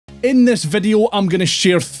In this video, I'm going to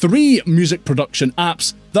share 3 music production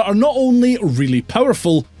apps that are not only really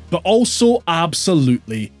powerful, but also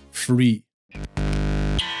absolutely free.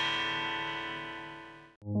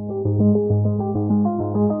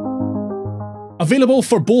 Available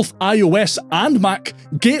for both iOS and Mac,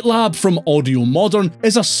 GateLab from AudioModern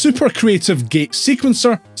is a super creative gate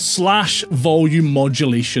sequencer / volume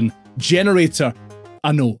modulation generator.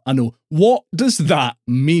 I know. What does that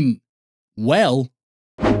mean? Well,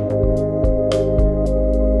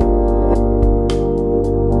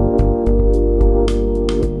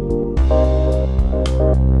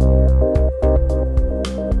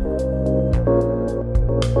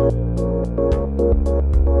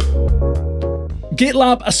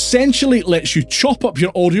 GateLab essentially lets you chop up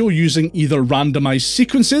your audio using either randomized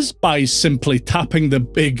sequences by simply tapping the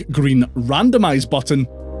big green randomize button,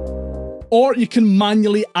 or you can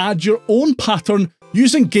manually add your own pattern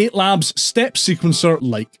using GateLab's step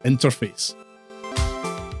sequencer-like interface.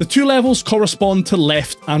 The 2 levels correspond to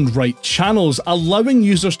left and right channels, allowing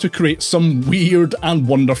users to create some weird and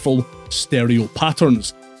wonderful stereo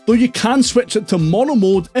patterns, though you can switch it to mono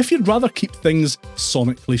mode if you'd rather keep things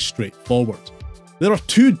sonically straightforward. There are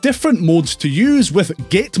 2 different modes to use, with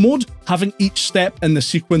gate mode having each step in the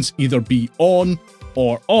sequence either be on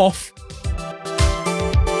or off,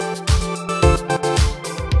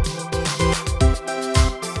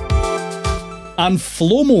 and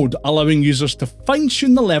flow mode allowing users to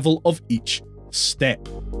fine-tune the level of each step.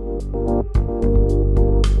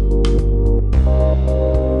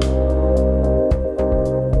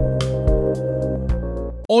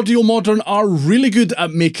 AudioModern are really good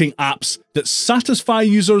at making apps that satisfy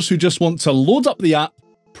users who just want to load up the app,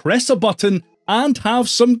 press a button, and have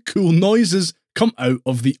some cool noises come out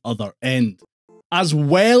of the other end, as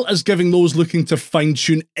well as giving those looking to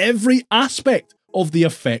fine-tune every aspect of the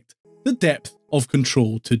effect the depth of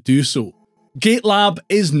control to do so. GateLab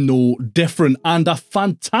is no different, and a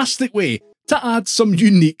fantastic way to add some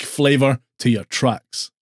unique flavour to your tracks.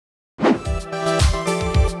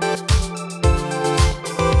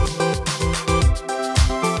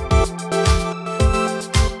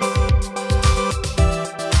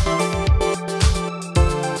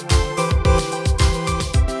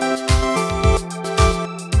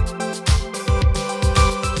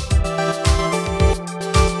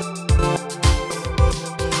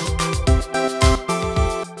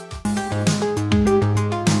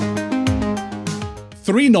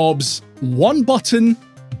 Three knobs, 1 button,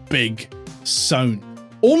 big sound.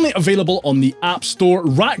 Only available on the App Store,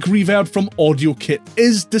 Rack Reverb from AudioKit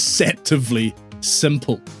is deceptively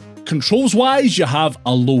simple. Controls-wise, you have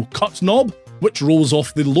a low cut knob, which rolls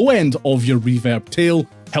off the low end of your reverb tail,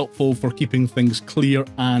 helpful for keeping things clear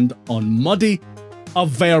and unmuddy. A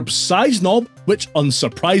verb size knob, which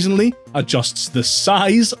unsurprisingly adjusts the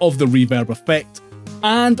size of the reverb effect,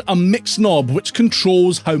 and a mix knob which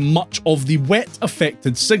controls how much of the wet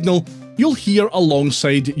affected signal you'll hear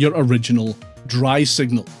alongside your original dry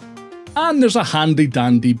signal. And there's a handy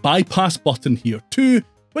dandy bypass button here too,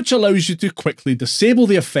 which allows you to quickly disable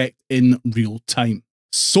the effect in real time.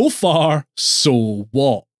 So far, so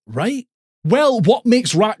what, right? Well, what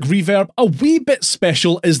makes Rack Reverb a wee bit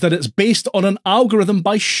special is that it's based on an algorithm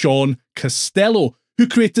by Sean Costello, who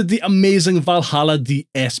created the amazing Valhalla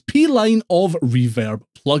DSP line of reverb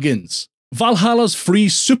plugins. Valhalla's free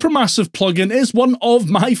supermassive plugin is one of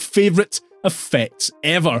my favourite effects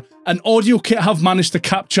ever, and AudioKit have managed to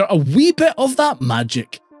capture a wee bit of that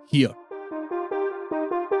magic here.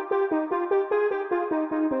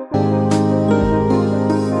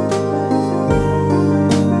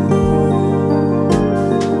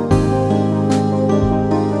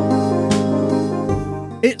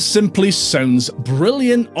 It simply sounds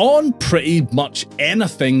brilliant on pretty much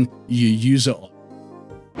anything you use it on.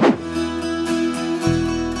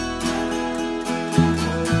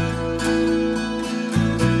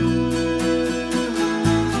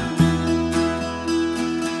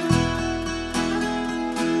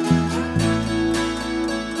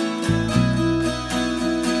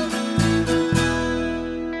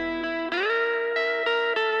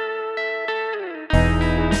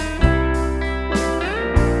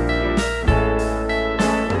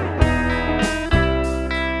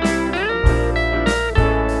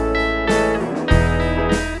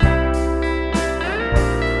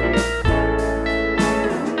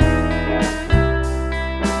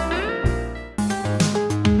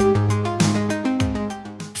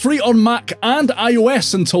 Free on Mac and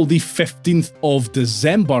iOS until the 15th of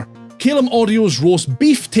December, Caelum Audio's Roast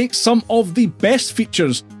Beef takes some of the best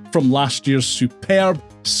features from last year's superb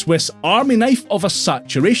Swiss Army knife of a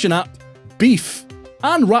saturation app, Beef,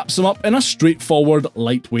 and wraps them up in a straightforward,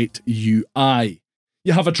 lightweight UI.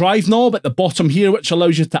 You have a drive knob at the bottom here, which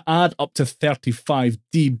allows you to add up to 35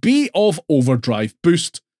 dB of overdrive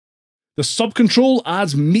boost. The subcontrol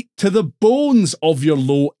adds meat to the bones of your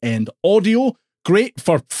low-end audio, great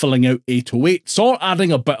for filling out 808s or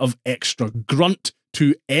adding a bit of extra grunt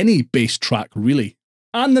to any bass track really.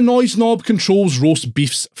 And the noise knob controls roast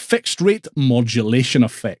beef's fixed rate modulation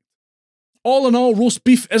effect. All in all, roast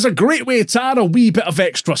beef is a great way to add a wee bit of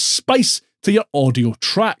extra spice to your audio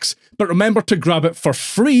tracks, but remember to grab it for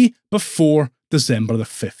free before December the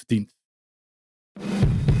 15th.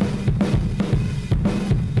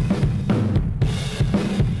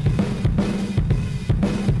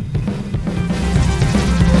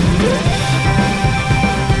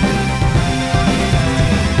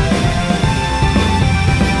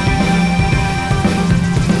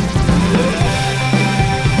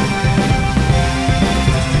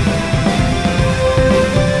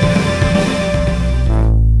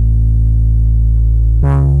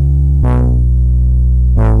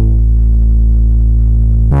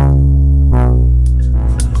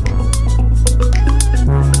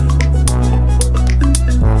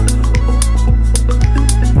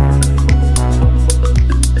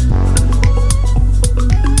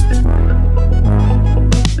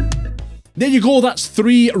 There you go, that's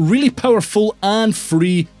 3 really powerful and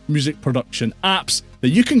free music production apps that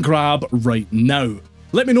you can grab right now.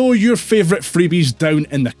 Let me know your favourite freebies down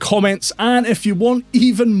in the comments, and if you want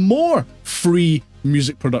even more free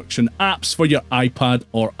music production apps for your iPad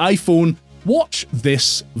or iPhone, watch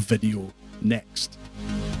this video next.